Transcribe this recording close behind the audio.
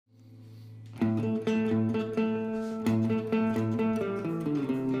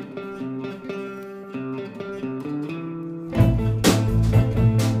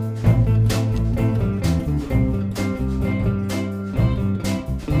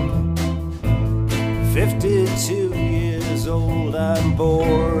52 years old, I'm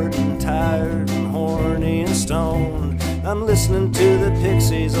bored and tired and horny and stoned. I'm listening to the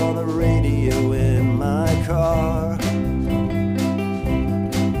Pixies on the radio in my car.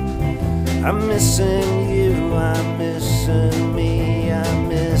 I'm missing you, I'm missing me, I'm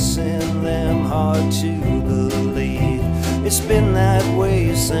missing them, hard to believe. It's been that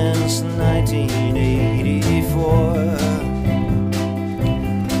way since 1984.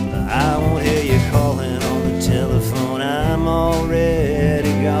 I won't hear you calling on the telephone, I'm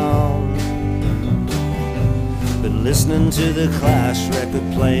already gone. Been listening to the Clash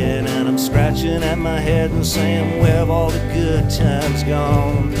record playing, and I'm scratching at my head and saying, where have all the good times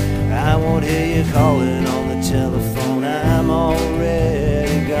gone? I won't hear you calling on the telephone, I'm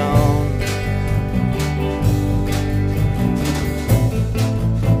already gone.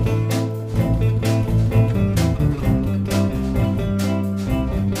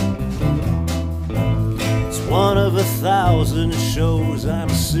 One of 1,000 shows, I'm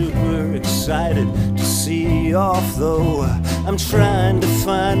super excited to see you off, though I'm trying to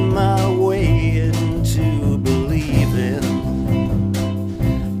find my way into believing.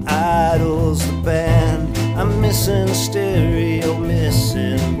 Idols, the band, I'm missing stereo,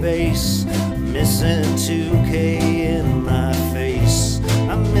 missing bass, missing 2K in my face.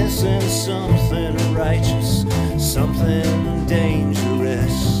 I'm missing something righteous, something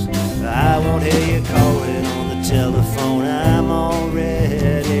dangerous. I won't hear you calling on the telephone, I'm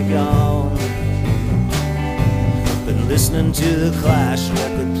already gone. Been listening to the Clash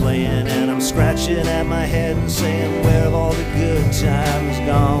record playing, and I'm scratching at my head and saying, where have all the good times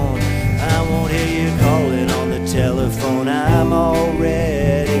gone? I won't hear you calling on the telephone, I'm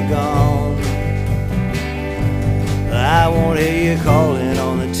already gone. I won't hear you calling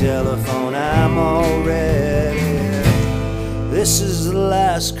on the telephone, I'm already. This is the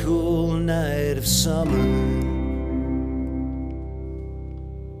last cool night of summer.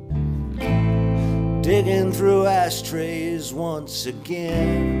 Digging through ashtrays once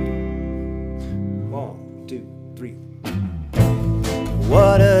again. 1, 2, 3.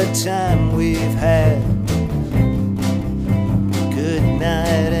 What a time we've had. Good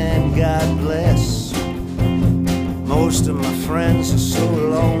night and God bless. Most of my friends are so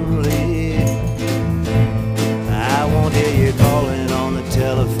lonely. I won't hear you calling on the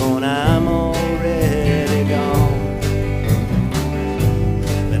telephone, I'm already gone.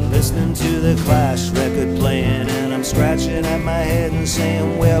 Been listening to the Clash record playing, and I'm scratching at my head and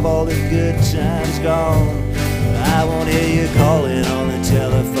saying, where have all the good times gone? I won't hear you calling on the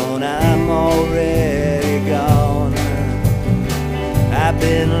telephone, I'm already gone. I've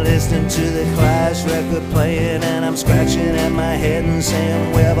been listening to the Clash record playing, and I'm scratching at my head and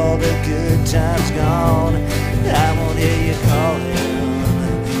saying, where have all the good times gone?